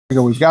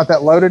We've got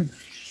that loaded.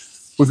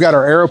 We've got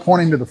our arrow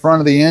pointing to the front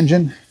of the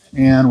engine,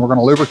 and we're going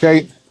to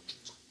lubricate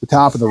the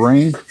top of the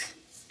ring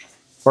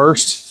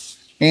first,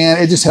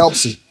 and it just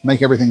helps to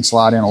make everything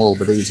slide in a little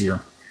bit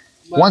easier.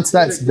 Once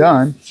that's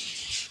done,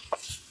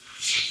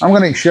 I'm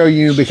going to show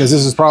you, because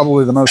this is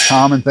probably the most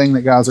common thing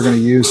that guys are going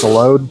to use to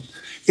load.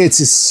 It's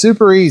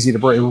super easy to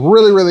break,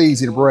 really, really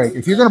easy to break.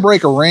 If you're going to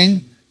break a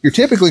ring, you're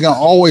typically going to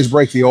always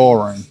break the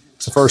oil ring.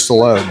 It's the first to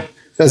load.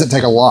 It doesn't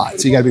take a lot,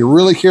 so you got to be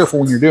really careful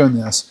when you're doing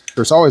this.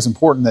 It's always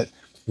important that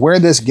where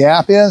this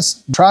gap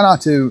is, try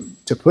not to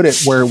put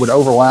it where it would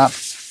overlap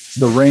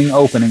the ring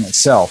opening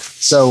itself.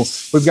 So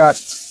we've got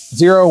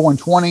 0,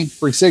 120,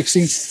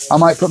 360. I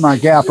might put my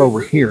gap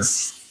over here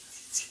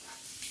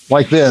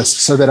like this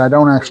so that I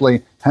don't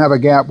actually have a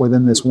gap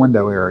within this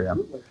window area.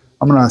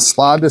 I'm going to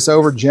slide this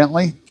over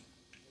gently.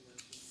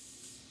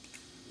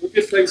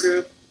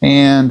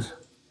 And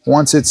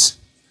once it's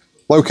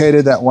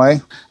located that way,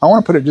 I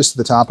want to put it just to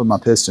the top of my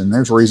piston.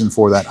 There's a reason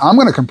for that. I'm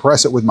going to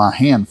compress it with my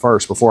hand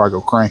first before I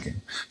go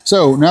cranking.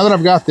 So now that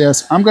I've got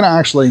this, I'm going to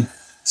actually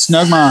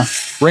snug my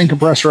ring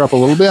compressor up a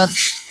little bit.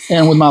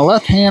 And with my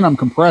left hand, I'm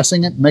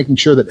compressing it, making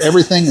sure that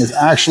everything is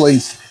actually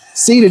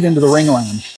seated into the ring line.